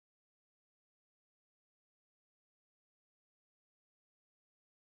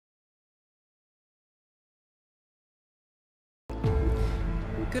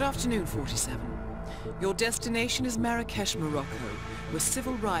Good afternoon, 47. Your destination is Marrakesh, Morocco, where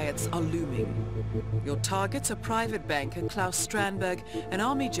civil riots are looming. Your targets are private banker Claus Strandberg and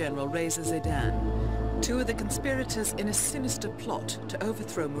Army General Reza Zaydan, two of the conspirators in a sinister plot to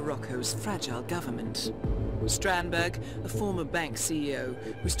overthrow Morocco's fragile government. Strandberg, a former bank CEO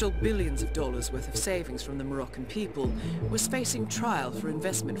who stole billions of dollars worth of savings from the Moroccan people, was facing trial for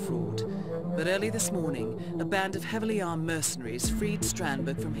investment fraud. But early this morning, a band of heavily armed mercenaries freed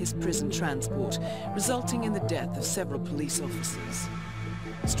Strandberg from his prison transport, resulting in the death of several police officers.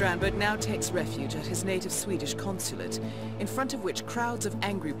 Strandberg now takes refuge at his native Swedish consulate, in front of which crowds of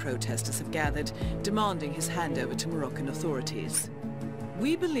angry protesters have gathered, demanding his handover to Moroccan authorities.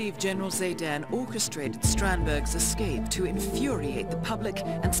 We believe General Zaydan orchestrated Strandberg's escape to infuriate the public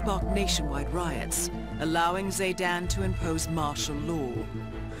and spark nationwide riots, allowing Zaydan to impose martial law.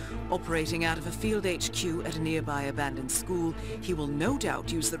 Operating out of a field HQ at a nearby abandoned school, he will no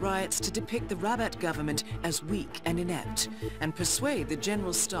doubt use the riots to depict the Rabat government as weak and inept, and persuade the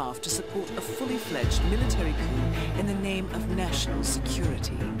general staff to support a fully fledged military coup in the name of national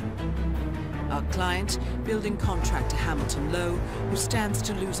security. Our client, building contractor Hamilton Lowe, who stands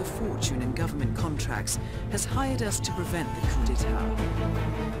to lose a fortune in government contracts, has hired us to prevent the coup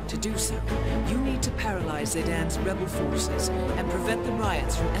d'etat. To do so, you need to paralyze Zaydan's rebel forces and prevent the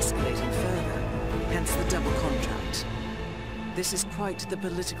riots from escalating further, hence the double contract. This is quite the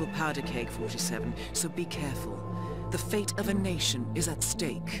political powder keg, 47, so be careful. The fate of a nation is at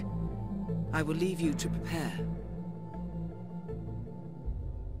stake. I will leave you to prepare.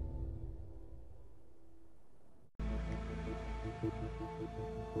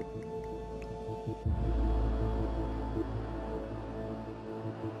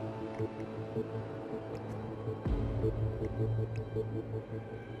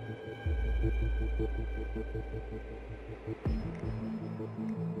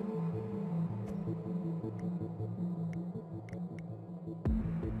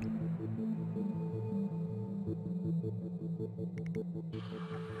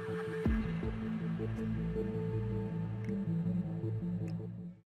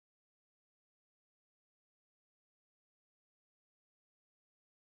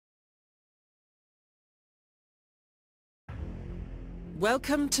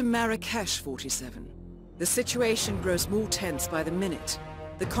 Welcome to Marrakesh, 47. The situation grows more tense by the minute.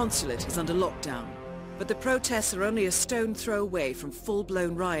 The consulate is under lockdown, but the protests are only a stone throw away from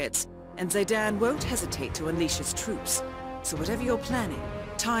full-blown riots, and Zaydan won't hesitate to unleash his troops. So whatever you're planning,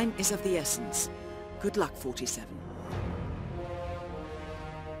 time is of the essence. Good luck, 47.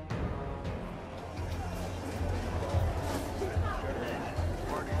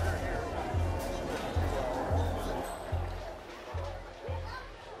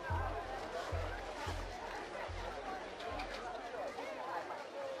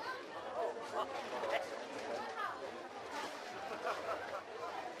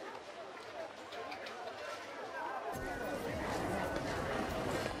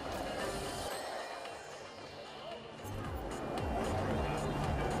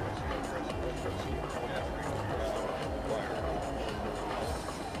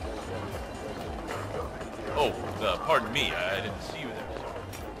 Pardon me, I didn't see you there.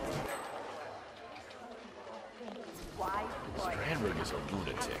 Strandberg is a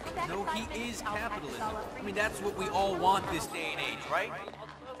lunatic. No, he is capitalism. I mean, that's what we all want this day and age, right?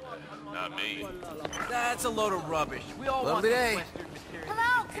 Not me. That's a load of rubbish. We all want this Western material.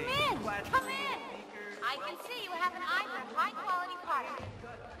 Hello, come in! Come in! I can see you have an eye for high-quality product.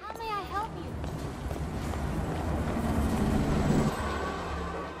 How may I help you?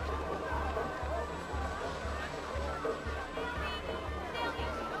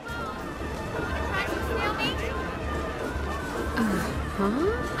 I'm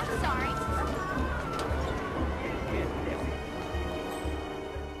sorry.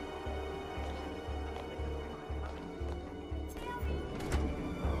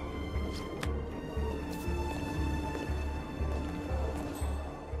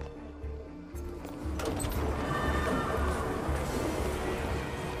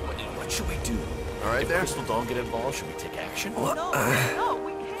 What should we do? All right, if there. Crystal don't get involved, should we take action? No,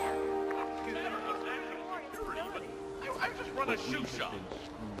 we can't. I just run a shoe shop.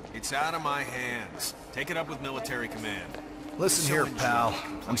 It's out of my hands. Take it up with military command. Listen here, pal.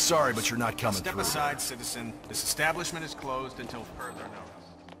 I'm sorry, but you're not coming Step through. aside, citizen. This establishment is closed until further notice.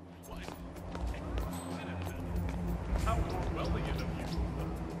 How overwhelming of you.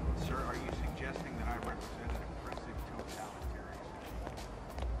 Sir, are you suggesting that I represent an oppressive totalitarian?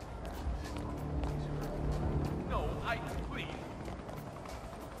 No, please.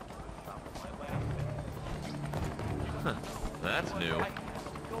 That's new.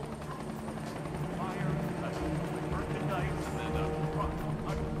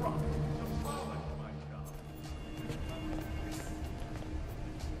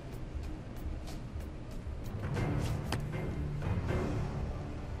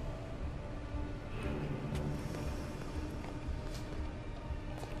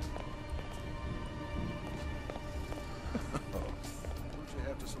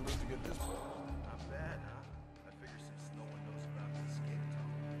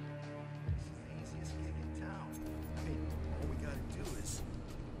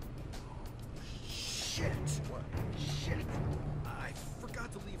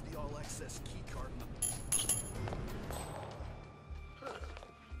 access keycard in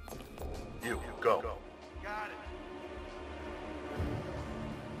the... You, go. Got it.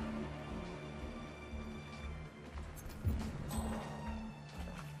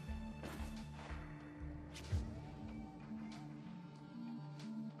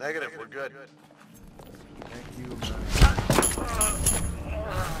 Negative, we're good. Thank you.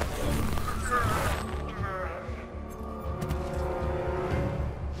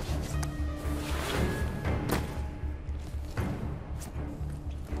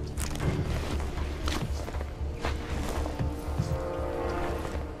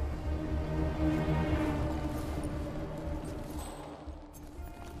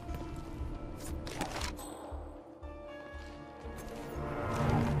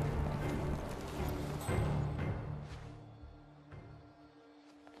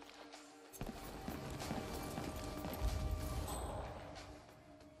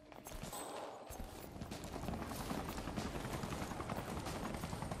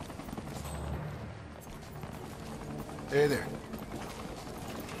 Hey there.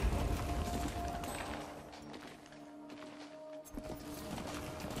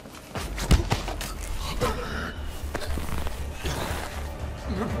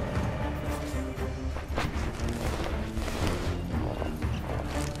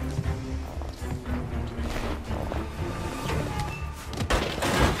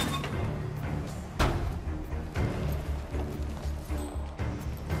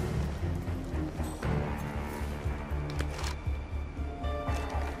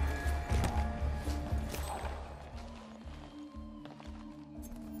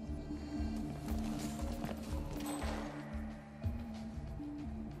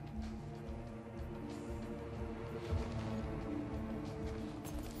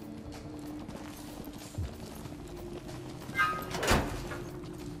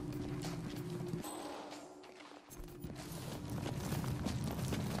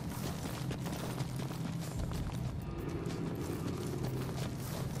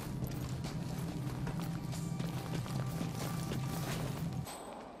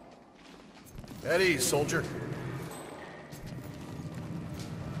 At ease, soldier.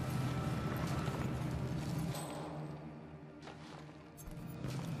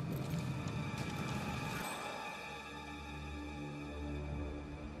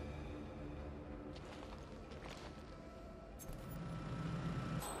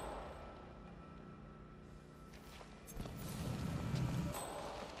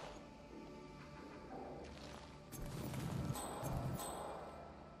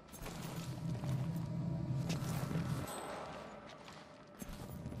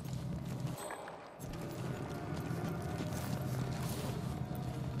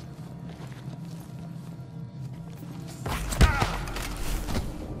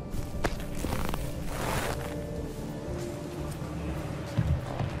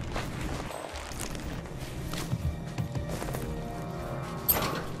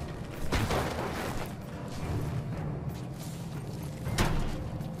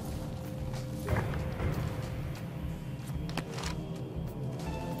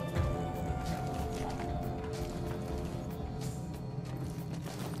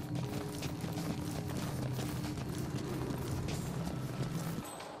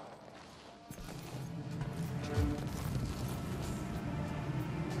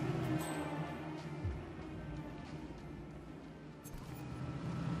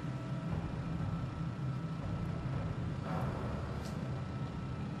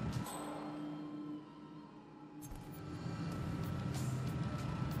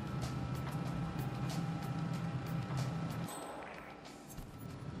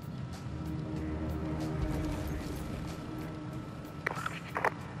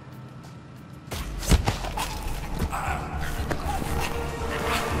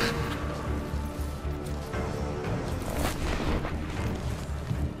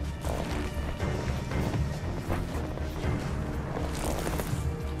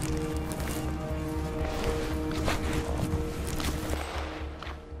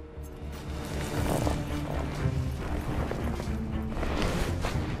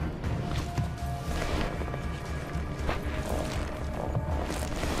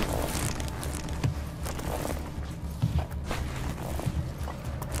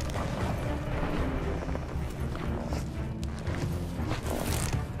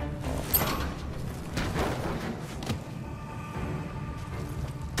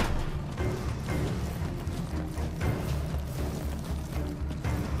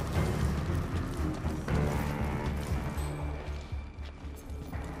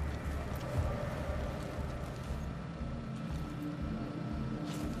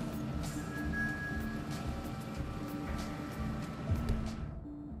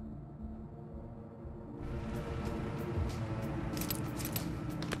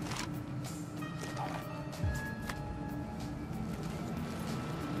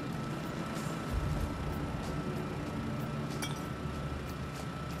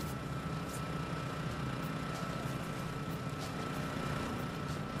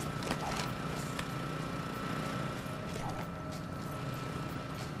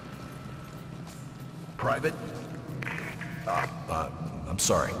 Private? I'm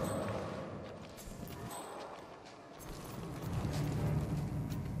sorry.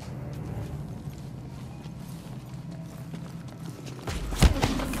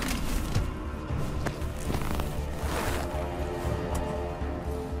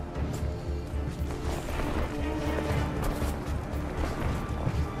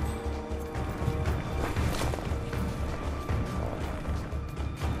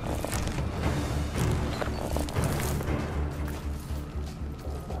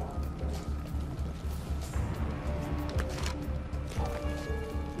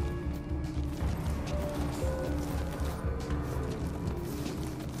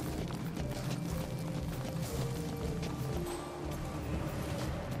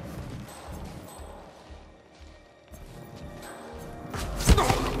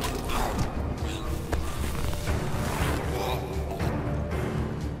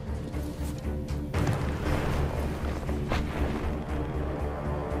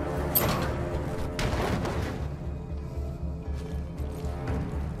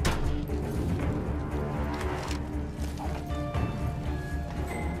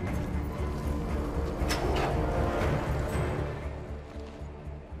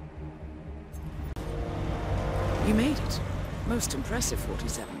 You made it. Most impressive,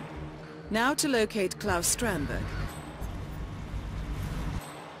 47. Now to locate Claus Strandberg.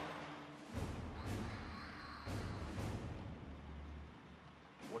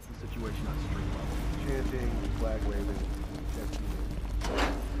 What's the situation on street level? Chanting, flag waving,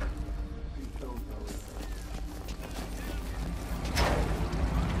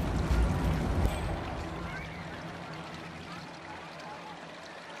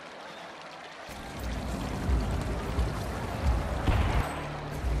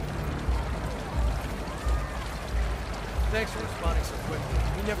 Thanks for responding so quickly.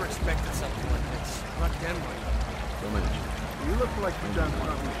 We never expected something like this. Not Denver. You look like you've done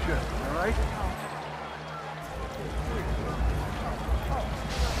something you should, all right?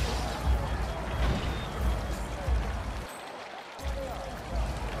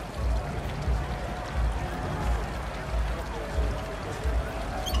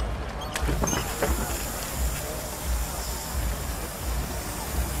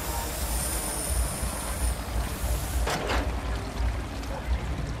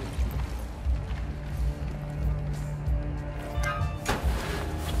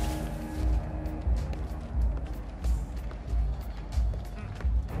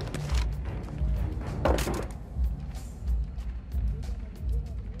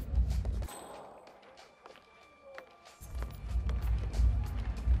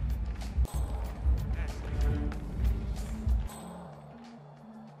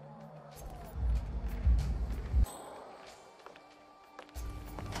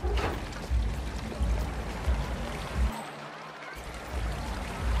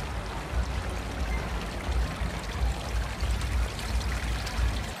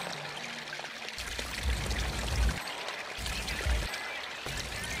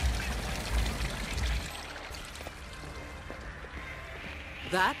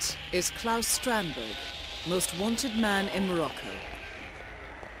 That is Claus Strandberg, most wanted man in Morocco.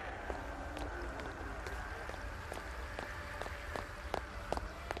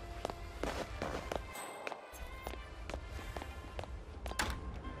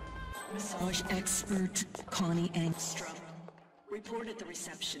 Massage expert Connie Engstrom. Report at the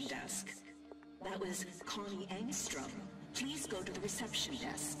reception desk. That was Connie Engstrom. Please go to the reception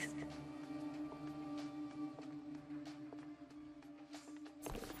desk.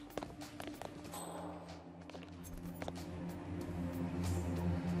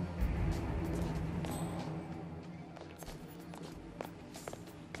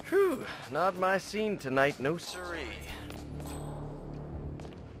 Whew, not my scene tonight, no siree.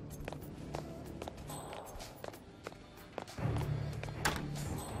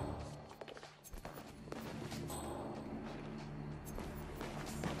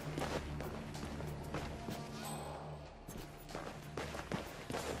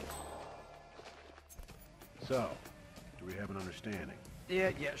 So, do we have an understanding?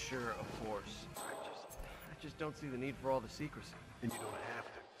 Yeah, sure, of course. I just don't see the need for all the secrecy. And you don't have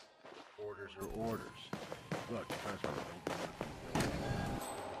to. Orders are orders. Look, trust me.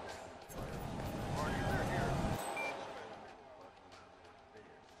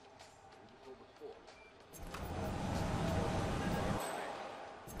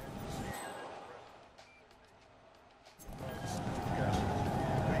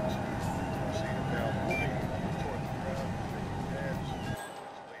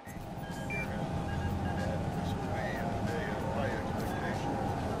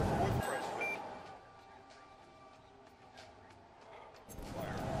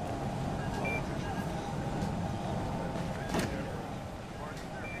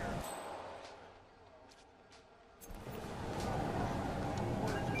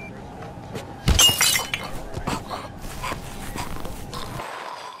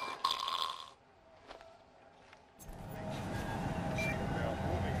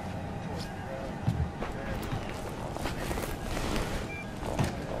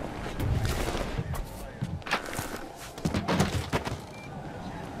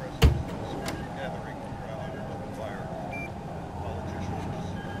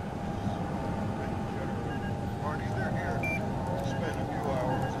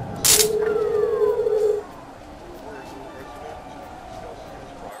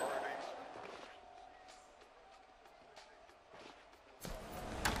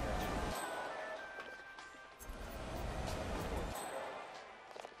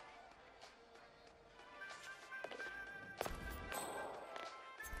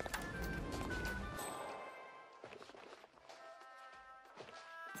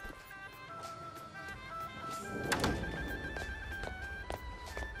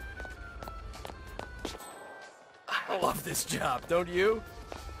 love this job, don't you?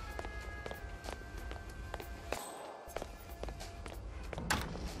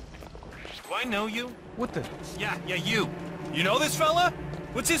 Do I know you? What the? Yeah, you. You know this fella?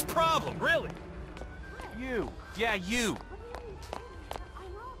 What's his problem, really? You. Yeah, you.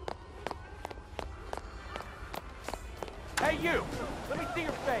 Hey, you! Let me see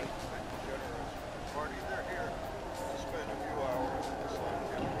your face! Party, they're here to spend a few hours in the sun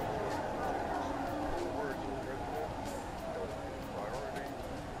giving the words of the president, priority,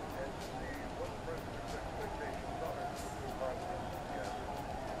 and to see what the president's expectations are for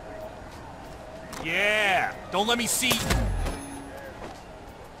the Yeah! Don't let me see...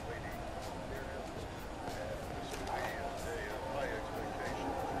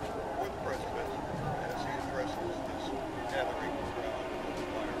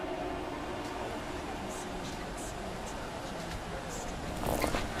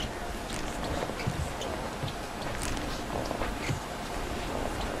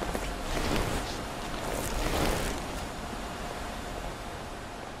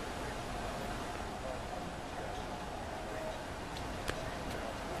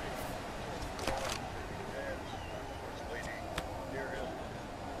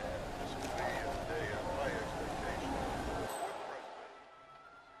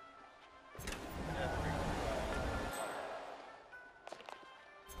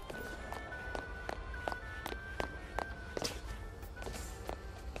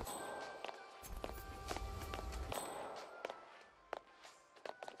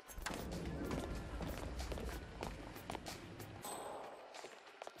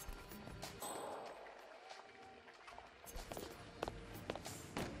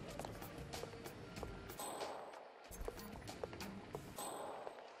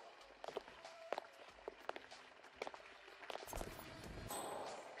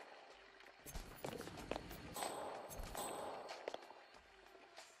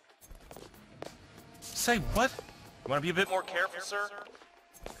 Say what? You want to be a bit more careful, sir?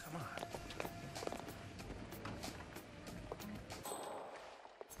 Come on.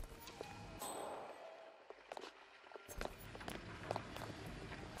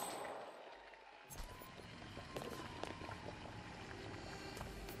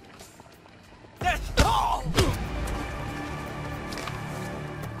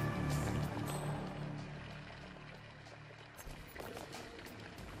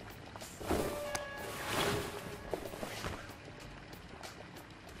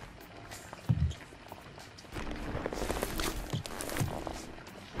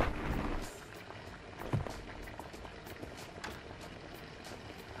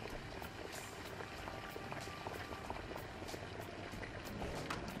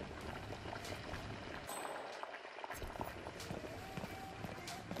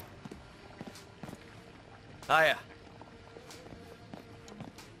 Hiya.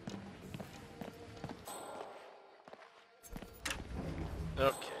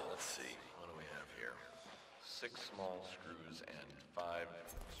 Okay, let's see. What do we have here? 6 small screws and 5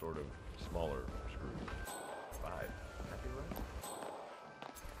 sort of smaller screws. 5. Happy with?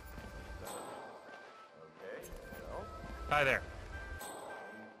 Okay, well. Hi there.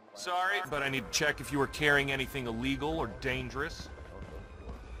 Sorry, but I need to check if you were carrying anything illegal or dangerous.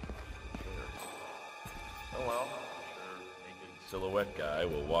 Oh well, sure, naked silhouette guy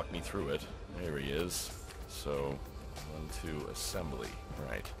will walk me through it. There he is. So, on to assembly,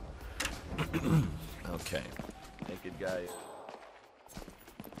 right. Okay, naked guy.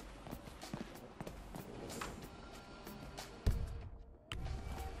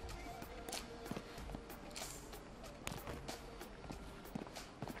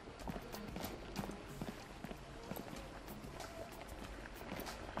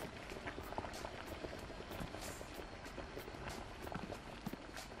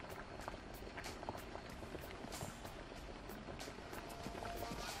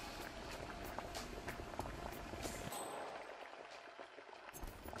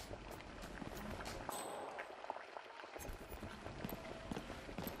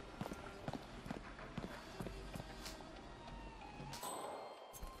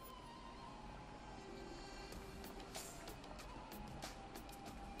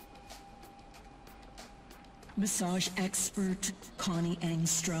 Massage expert Connie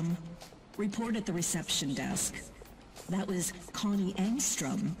Engstrom. Report at the reception desk. That was Connie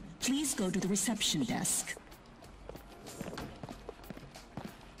Engstrom. Please go to the reception desk.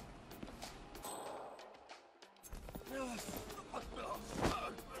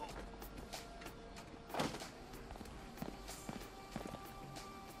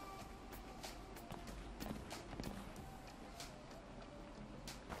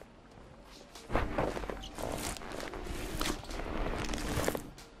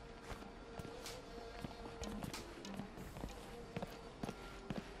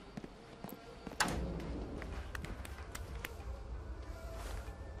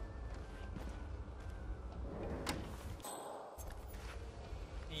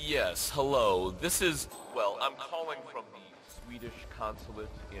 Yes, hello. This is, well, I'm calling from the Swedish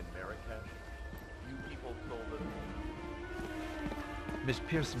consulate in Marrakesh. You people told us... Miss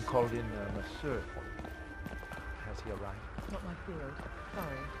Pearson called in Monsieur. Has he arrived? Not my field.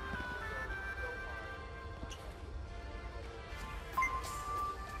 Sorry.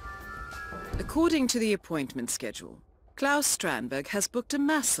 According to the appointment schedule, Claus Strandberg has booked a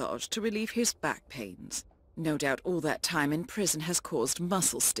massage to relieve his back pains. No doubt all that time in prison has caused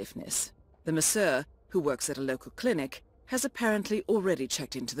muscle stiffness. The masseur, who works at a local clinic, has apparently already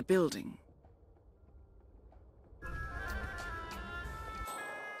checked into the building.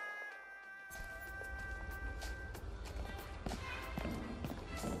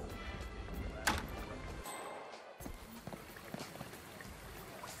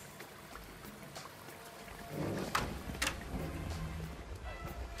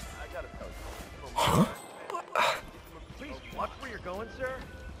 Please watch where you're going, sir.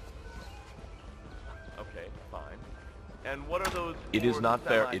 Okay, fine. And what are those... It is not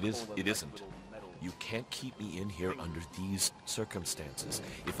fair. It isn't. You can't keep me in here under these circumstances.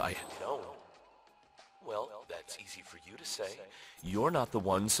 If I had known... Well, that's easy for you to say. You're not the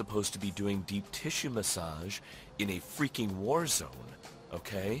one supposed to be doing deep tissue massage in a freaking war zone,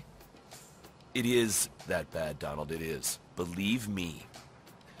 okay? It is that bad, Donald, it is. Believe me.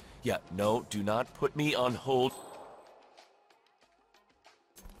 Yeah, no, do not put me on hold.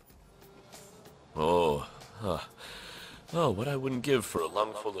 Oh, oh, what I wouldn't give for a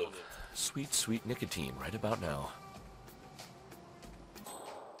lungful of sweet, sweet nicotine right about now.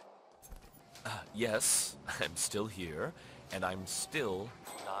 Yes, I'm still here, and I'm still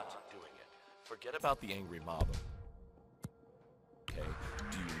not doing it. Forget about the angry mob. Okay,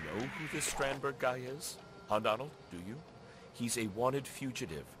 do you know who this Strandberg guy is? Huh, Donald? Do you? He's a wanted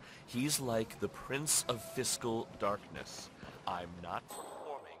fugitive. He's like the Prince of Fiscal Darkness. I'm not performing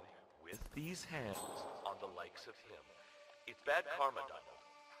with these hands on the likes of him. It's bad karma, Donald.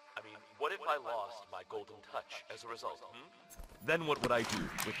 I mean, what if I lost my golden touch as a result, Then what would I do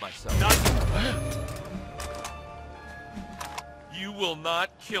with myself? You will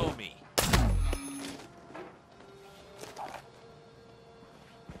not kill me.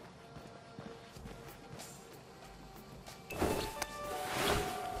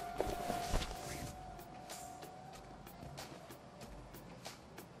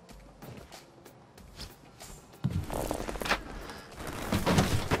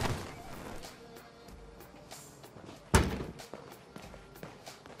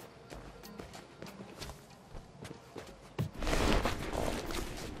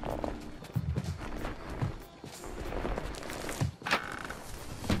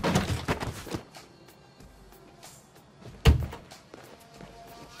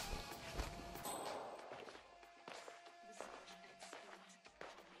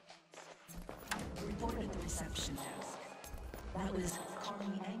 Reception desk. That was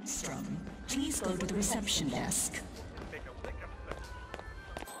Connie Engstrom. Please go to the reception desk.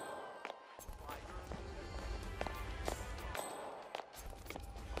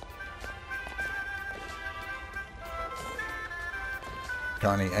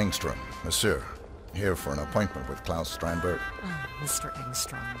 Connie Engstrom, Monsieur. Here for an appointment with Claus Strandberg. Oh, Mr.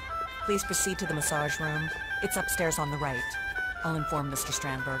 Engstrom. Please proceed to the massage room. It's upstairs on the right. I'll inform Mr.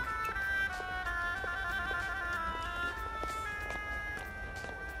 Strandberg.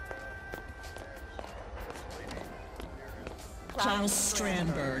 Claus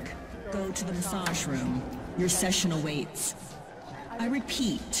Strandberg, go to the massage room. Your session awaits. I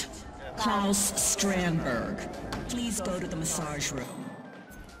repeat, Claus Strandberg, please go to the massage room.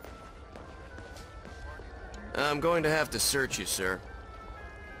 I'm going to have to search you, sir.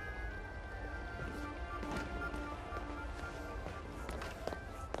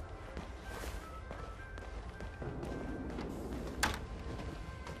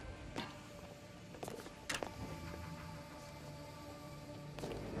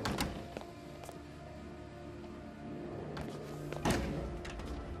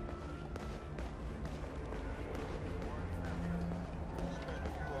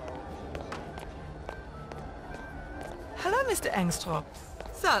 Hello, Mr. Engstrom.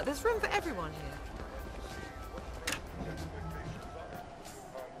 Sir, there's room for everyone here.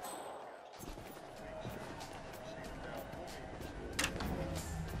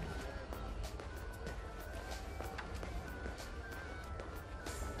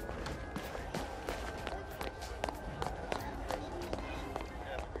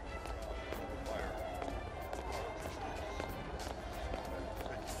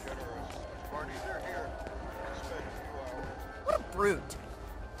 What a brute.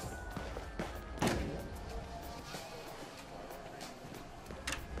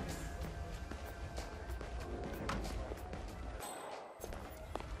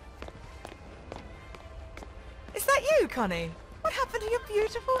 that you, Connie? What happened to your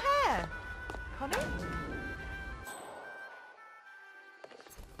beautiful hair? Connie?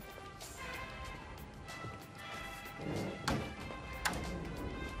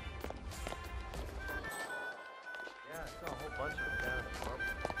 Yeah, I saw a whole bunch of them down at the marble.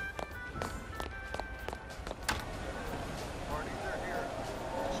 Parties are here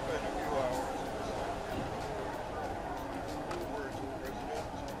to spend a few hours in the sun. Words of the president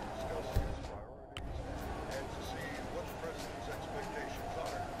to discuss his priorities and to see what the president's expectations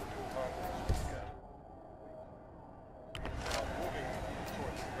are for the new Congress weekend. Now moving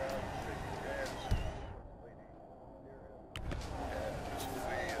toward the ground, shaking hands with the lady near him. And this will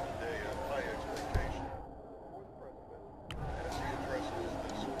be a day of high expectation for the president as he addresses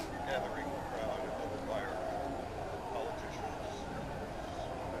this gathering crowd of admirers, politicians,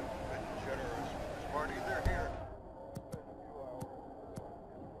 who have been generous with this party. They're here to spend a few hours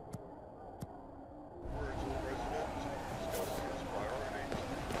words of the president to discuss his priorities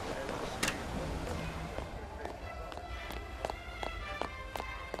and to see what the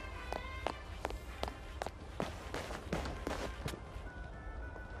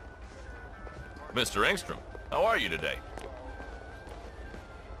president's expectations are. Mr. Engstrom, how are you today?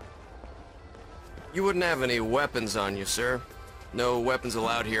 You wouldn't have any weapons on you, sir. No weapons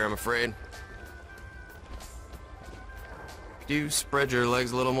allowed here, I'm afraid. Do you spread your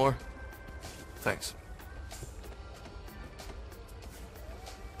legs a little more? Thanks.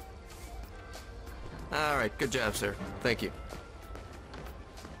 All right, good job, sir. Thank you.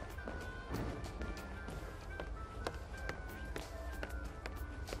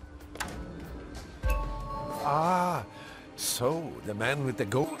 Ah, so the man with the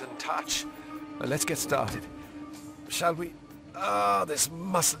golden touch. Well, let's get started. Shall we? Ah, this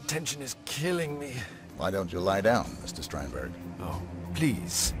muscle tension is killing me. Why don't you lie down, Mr. Strandberg? Oh,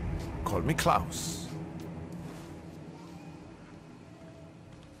 please, call me Klaus.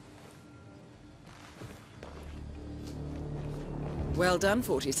 Well done,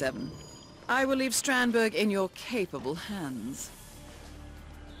 47. I will leave Strandberg in your capable hands.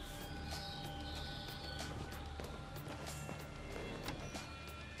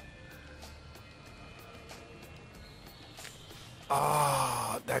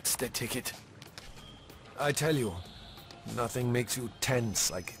 Ah, that's the ticket. I tell you, nothing makes you tense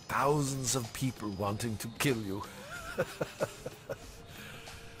like thousands of people wanting to kill you.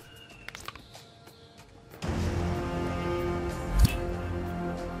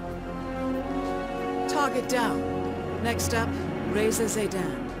 Target down. Next up, Reza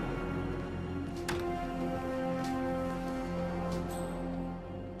Zaydan.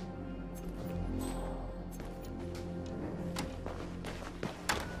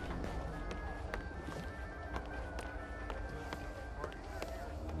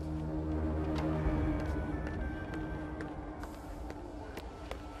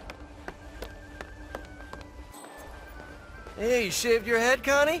 Hey, you shaved your head,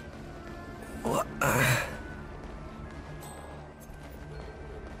 Connie? What?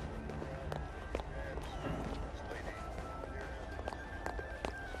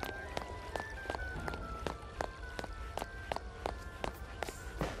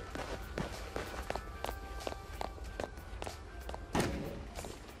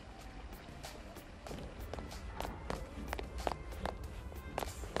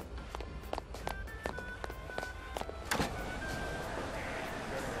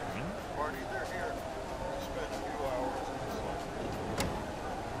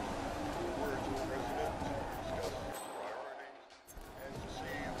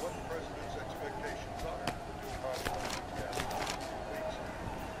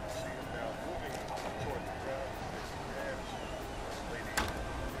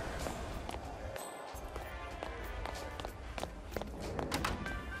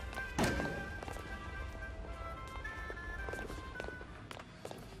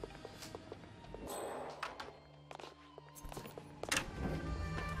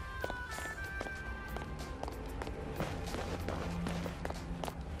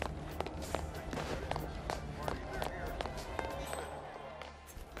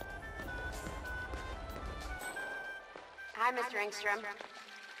 Hi, Mr. Engstrom.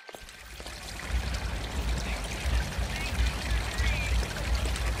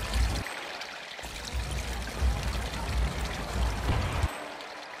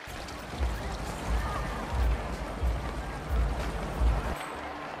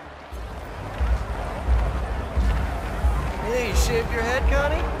 Hey, you shaved your head,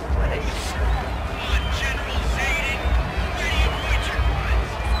 Connie? Nice. General Zaydan, where do you put your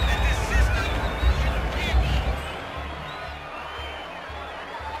guns? In this system or the people?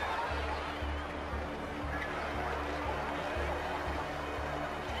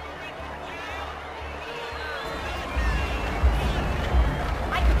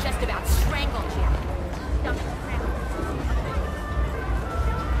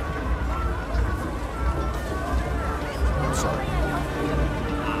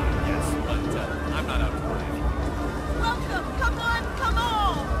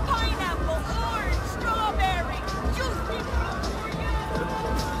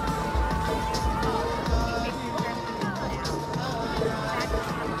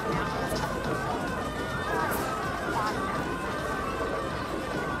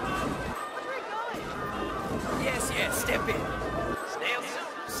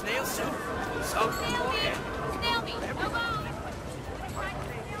 Snail soup. Snail meat! Snail meat! No bones!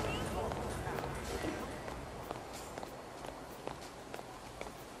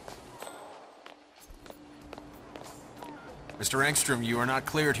 Mr. Engstrom, you are not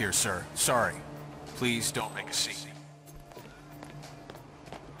cleared here, sir. Sorry. Please don't make a scene.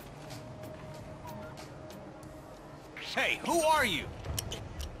 Hey, who are you?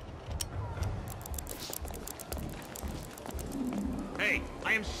 Hey,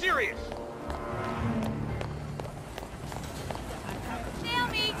 I am serious! Snail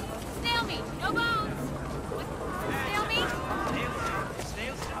meat! Snail meat! No bones! Snail meat?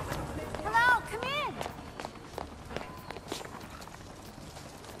 Snail soup. Hello, come in!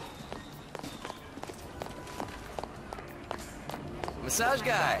 Massage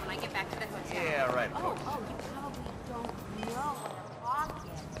guy. When I get back to the hotel. Yeah, right. Oh, you probably don't know what a talk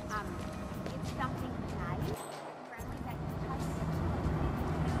is. It's something nice, friendly that can touch you.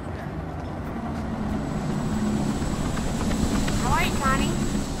 How are you, Connie?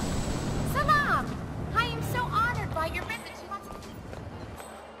 Salam! I am so honored by your visit to us.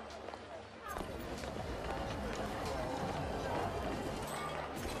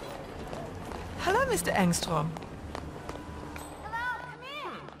 Hello, Mr. Engstrom.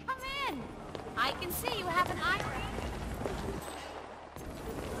 I can see you have an eye ring.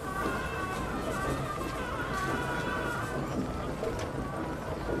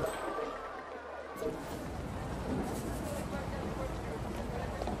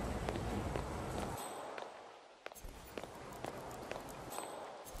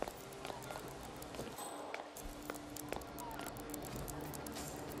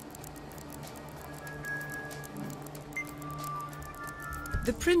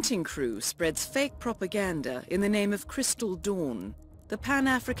 The printing crew spreads fake propaganda in the name of Crystal Dawn, the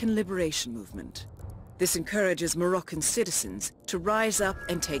Pan-African Liberation Movement. This encourages Moroccan citizens to rise up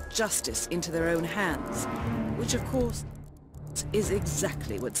and take justice into their own hands, which of course is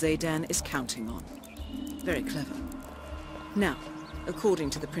exactly what Zaydan is counting on. Very clever. Now, according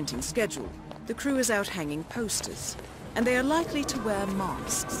to the printing schedule, the crew is out hanging posters, and they are likely to wear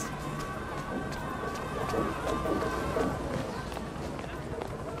masks.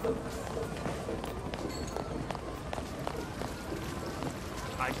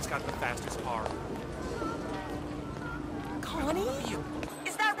 I just got the fastest car. Connie?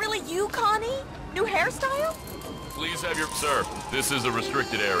 Is that really you, Connie? New hairstyle? Please have your... Sir, this is a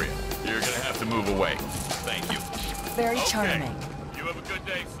restricted area. You're gonna have to move away. Thank you. Very charming. You have a good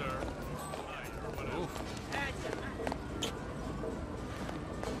day, sir.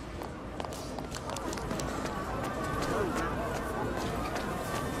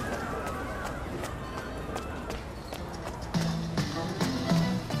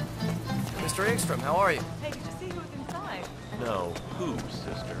 Mr. Engstrom, how are you? Hey, did you see who's inside? No, who,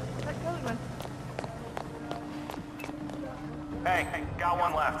 sister? That girl went... Hey, got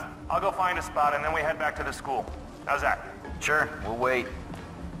one left. I'll go find a spot and then we head back to the school. How's that? Sure, we'll wait.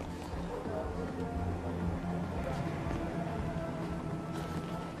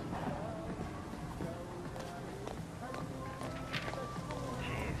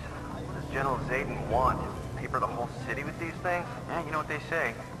 Jeez, what does General Zaydan want? Paper the whole city with these things? Yeah, you know what they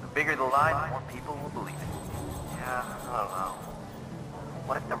say. The bigger the lie, the more people will believe it. Yeah, I don't know.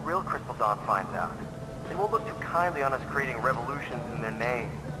 What if the real Crystal Dawn finds out? They won't look too kindly on us creating revolutions in their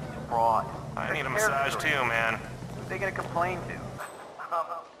name. It's fraud. I need a massage too, man. Who are they gonna complain to?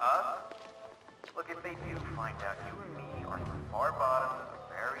 Us? Look, if they do find out, you and me are the far bottom of a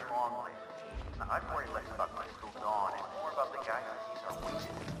very long list. Now, I'd worry less about Crystal Dawn and more about the guy who sees our wages.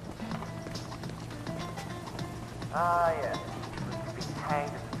 Ah, yes. Being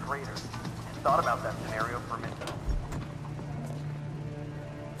hanged as a traitor. Just thought about that scenario for a minute.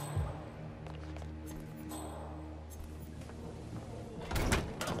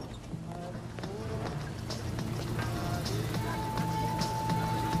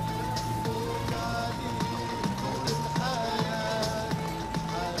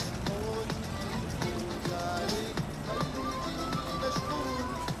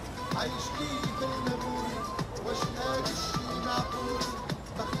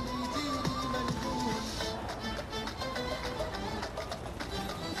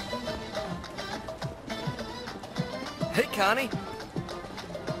 Hey, Connie.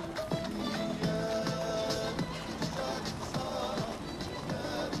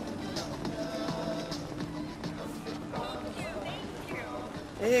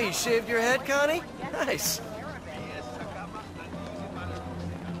 Hey, you shaved your head, Connie? Nice.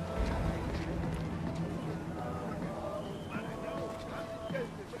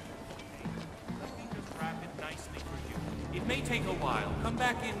 It may take a while. Come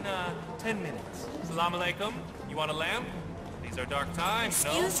back in 10 minutes. Salam alaikum. You want a lamp? These are dark times,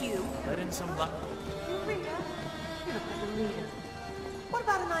 no? Excuse you. Let in some light. Rita, you look like a leader. What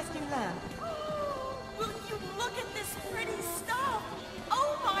about a nice new lamp? Will you look at this pretty stuff?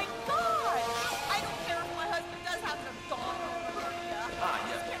 Oh my God! I don't care if my husband does have an dawn over here.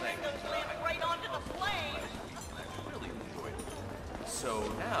 Yes, Just thank those lamps right onto the flame. I really enjoyed it. So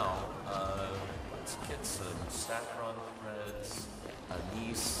now, let's get some saffron threads,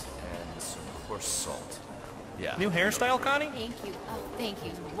 anise, and some coarse salt. Yeah. New hairstyle, Connie? Thank you. Oh, thank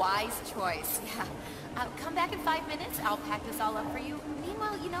you. Wise choice. Yeah. Come back in 5 minutes. I'll pack this all up for you.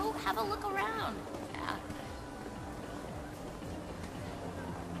 Meanwhile, you know, have a look around. Yeah.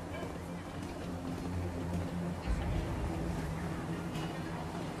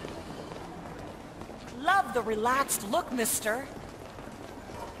 Love the relaxed look, mister.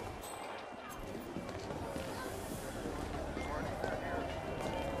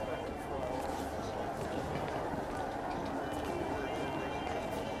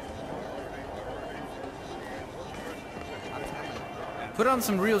 Put on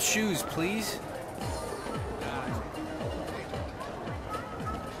some real shoes, please.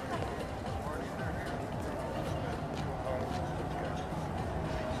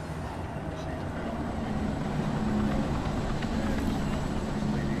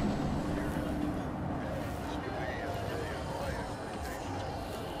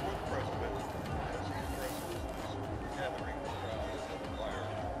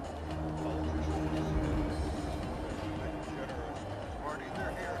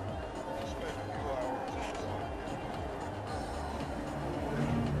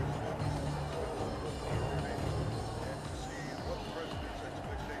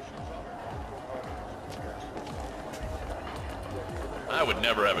 I would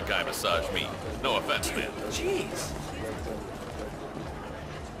never have a guy massage me. No offense, man. Jeez.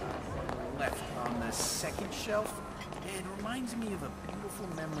 Left on the second shelf. It reminds me of a beautiful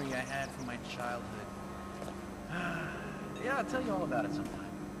memory I had from my childhood. Yeah, I'll tell you all about it sometime.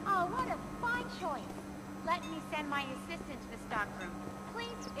 Oh, what a fine choice. Let me send my assistant to the stockroom.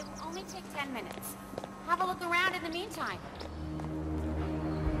 Please, it will only take 10 minutes. Have a look around in the meantime.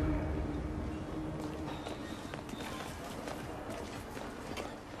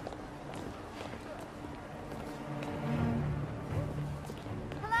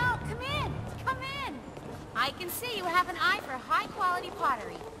 Hello, come in. Come in. I can see you have an eye for high-quality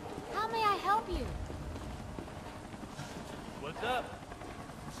pottery. How may I help you? What's up?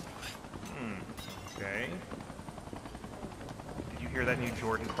 Okay. Did you hear that new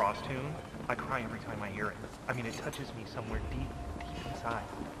Jordan Cross tune? I cry every time I hear it. I mean, it touches me somewhere deep inside.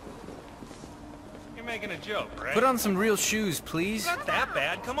 You're making a joke, right? Put on some real shoes, please. It's not that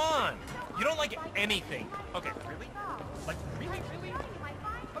bad, come on! You don't like anything. Okay, really? Like, really?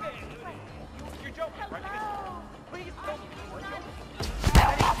 Okay, you're joking, right? Please don't.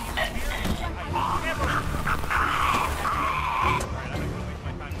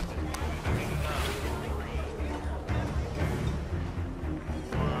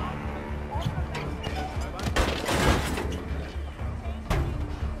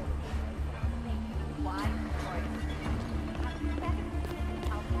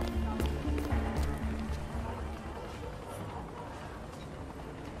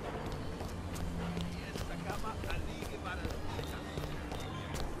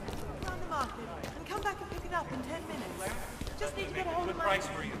 Good price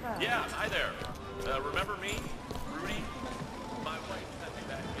for you. Yeah, hi there. Remember me? Rudy? My wife sent me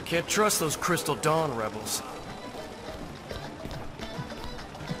back. Can't trust those Crystal Dawn rebels.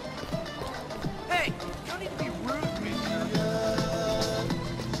 Hey, you don't need to be rude to me.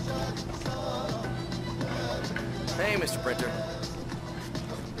 Hey, Mr. Printer.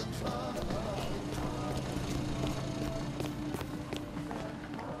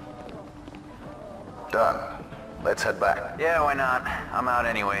 Done. Let's head back. Yeah, why not? I'm out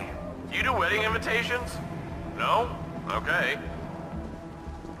anyway. You do wedding invitations? No? Okay.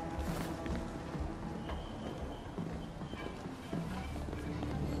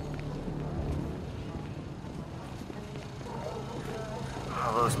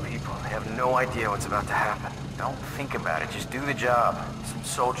 All those people, they have no idea what's about to happen. Don't think about it, just do the job. Some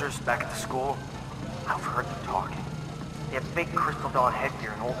soldiers back at the school, I've heard them talking. They have big Crystal Dawn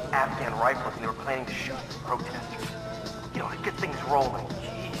headgear and old Afghan rifles, and they were planning to shoot the protesters. You know, to get things rolling.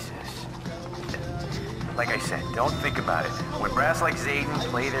 Jesus. Like I said, don't think about it. When brass like Zaydan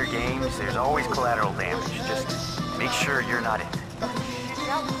play their games, there's always collateral damage. Just make sure you're not in it.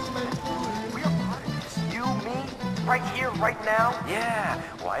 We are part of this. You, me, Right here, right now? Yeah.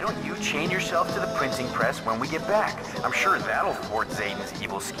 Why don't you chain yourself to the printing press when we get back? I'm sure that'll thwart Zaydan's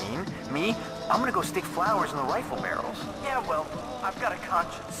evil scheme. Me, I'm gonna go stick flowers in the rifle barrels. Yeah, well, I've got a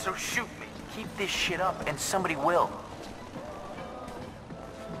conscience, so shoot me. Keep this shit up, and somebody will.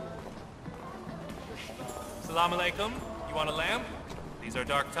 Assalamu alaikum. You want a lamp? These are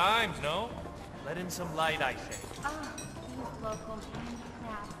dark times, no? Let in some light, I say. Ah, these local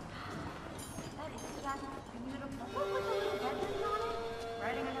handicrafts. That is just beautiful. What was the little letters on it?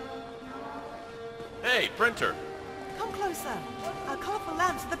 Writing in a Hey, printer. Come closer. Our colourful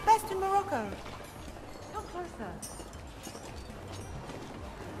lamps are the best in Morocco. Come closer.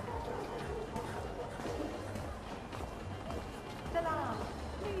 Salam.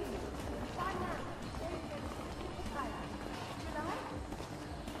 Please. Sana.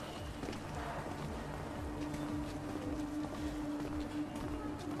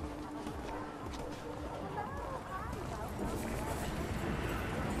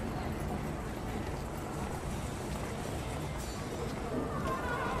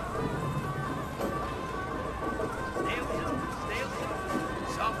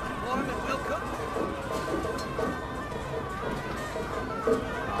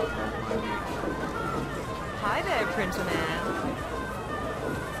 Hi there, Printer Man.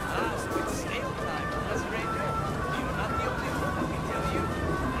 Ah, so it's sale time, huh, stranger? You're not the only one, let me tell you.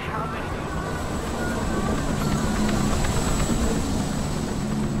 How many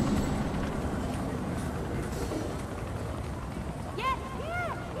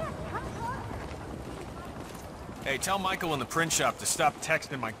Hey, tell Michael in the print shop to stop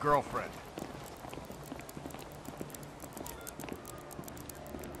texting my girlfriend.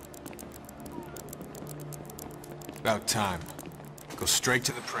 About time. Go straight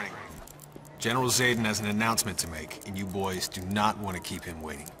to the printing room. General Zaydan has an announcement to make, and you boys do not want to keep him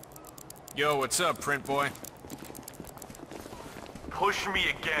waiting. Yo, what's up, print boy? Push me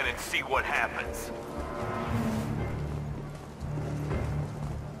again and see what happens.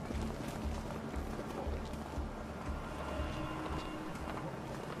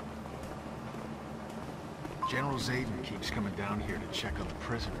 General Zaydan keeps coming down here to check on the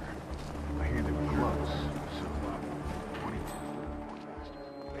prisoner. I hear they were close, so, 22.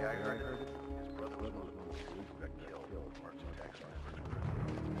 Yeah, I heard it. His brother was one of those who got killed. Mark's tax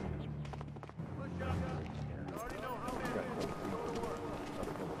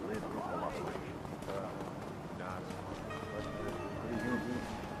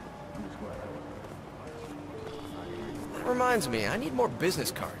That reminds me, I need more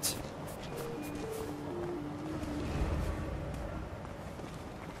business cards.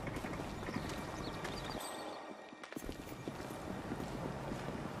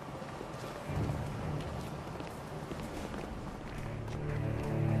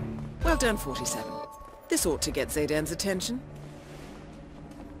 Well done, 47. This ought to get Zaydan's attention.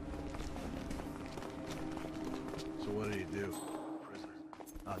 So what do you do? Prisoner.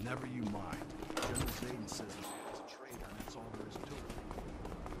 Never you mind. General Zaydan says he has a traitor, and that's all there is to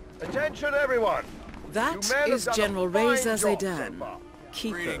it. Attention, everyone! That You men is have done a General fine Reza job so Zaydan, far.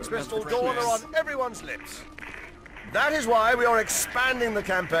 keeper of Crystal the Dawn peace. are on everyone's lips. That is why we are expanding the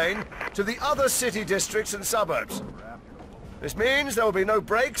campaign to the other city districts and suburbs. This means there will be no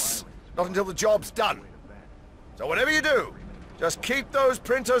breaks, not until the job's done. So whatever you do, just keep those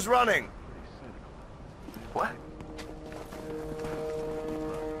printers running. What?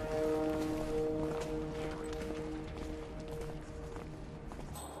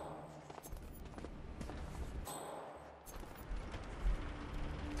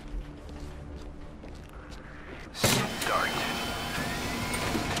 Start.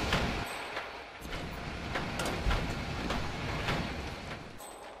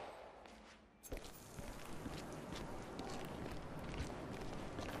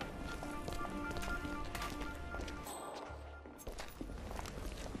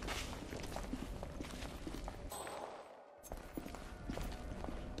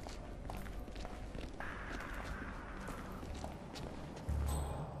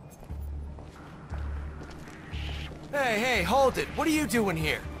 Hey, hold it. What are you doing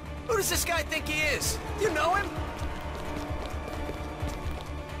here? Who does this guy think he is? You know him?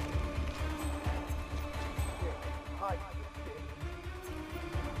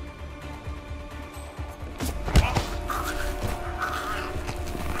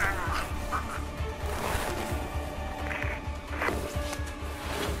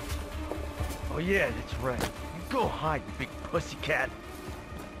 Oh yeah, that's right. You go hide, you big pussycat.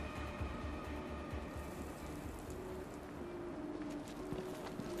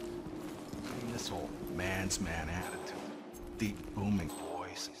 This whole man's man attitude. Deep booming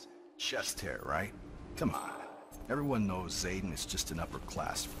voice. Chest hair, right? Come on. Everyone knows Zaydan is just an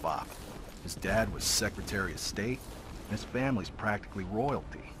upper-class fop. His dad was Secretary of State, and his family's practically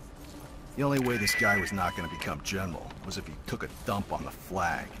royalty. The only way this guy was not going to become general was if he took a dump on the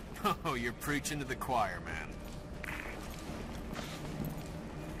flag. Oh, you're preaching to the choir, man.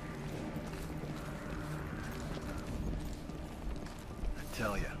 I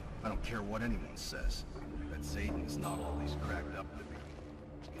tell you, I don't care what anyone says. That Zaydan is not all he's cracked up to be.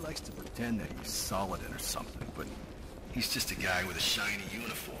 He likes to pretend that he's Saladin or something, but he's just a guy with a shiny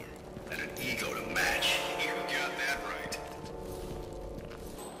uniform and an ego to match. You got that right.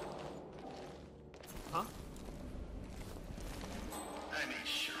 Huh? I mean,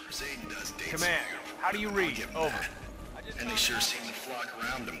 sure, Zaydan does date Command, how do you read? Over. And they sure seem to flock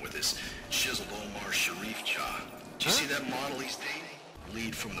around him with his chiseled Omar Sharif jaw. Did you see that model he's dating?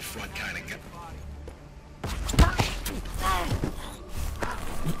 Lead from the front kind of guy.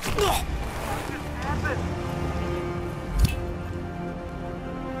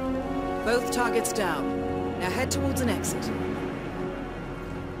 Both targets down. Now head towards an exit.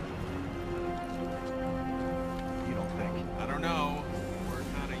 You don't think? I don't know. We're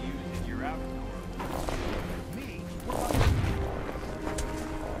kind of using your outdoor. Me?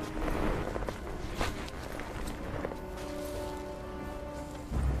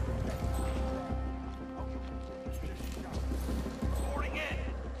 Boarding in.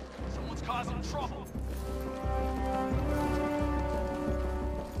 Someone's causing trouble.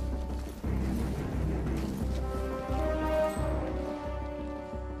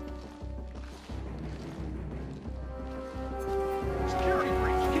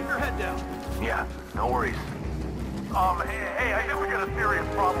 Yeah, no worries. Hey, I think we got a serious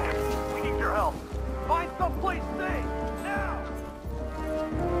problem. We need your help. Find someplace safe, now!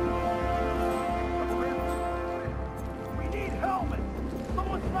 We need helmets!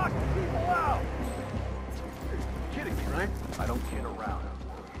 Someone's knocking people out! You're kidding me, right? I don't kid around.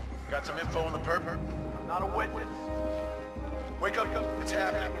 Got some info on the perp? I'm not a witness. Wake up, it's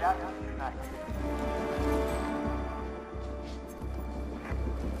happening.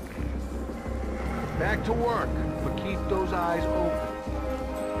 Back to work, but keep those eyes open.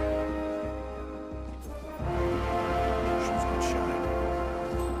 She's been shot.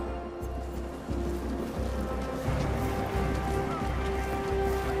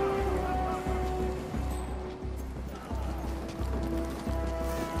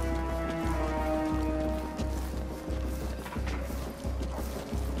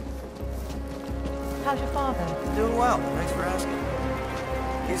 How's your father? Doing well, thanks for asking.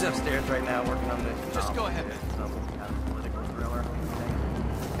 He's upstairs right now working on this. Just go ahead. Some kind of political thriller.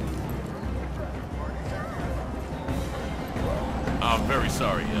 I'm very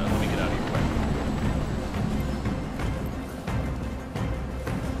sorry. Let me get out of your way.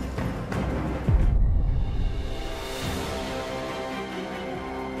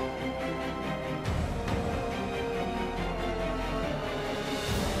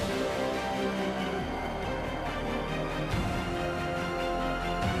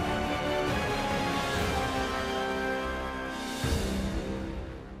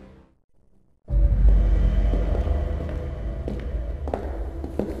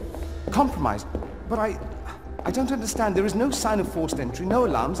 Compromised, but I don't understand. There is no sign of forced entry, no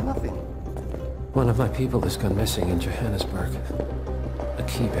alarms, nothing. One of my people has gone missing in Johannesburg. A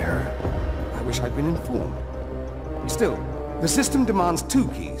key bearer. I wish I'd been informed. Still, the system demands 2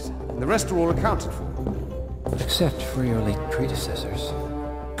 keys, and the rest are all accounted for. Except for your late predecessors.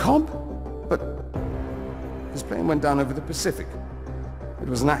 Comp? But his plane went down over the Pacific. It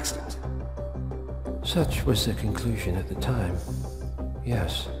was an accident. Such was the conclusion at the time.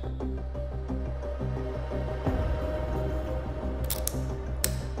 Yes.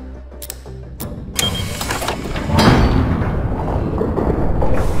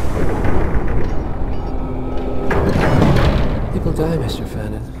 People die, Mr.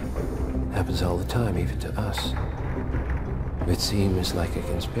 Fannin. Happens all the time, even to us. It seems like a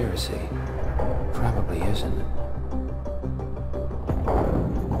conspiracy. Probably isn't.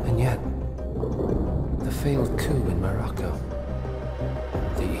 And yet, the failed coup in Morocco,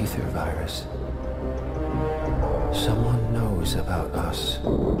 the ether virus. Someone knows about us.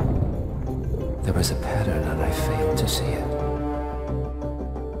 There was a pattern and I failed to see it.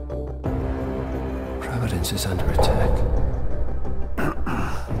 Providence is under attack.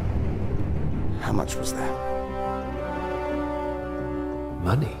 How much was that?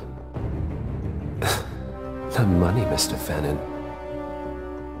 Money? Not money, Mr. Fannin.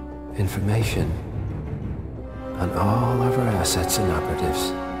 Information on all of our assets and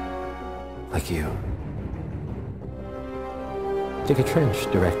operatives. Like you. Dig a trench,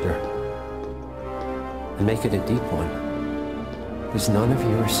 Director. And make it a deep one. Because none of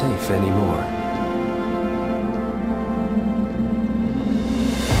you are safe anymore.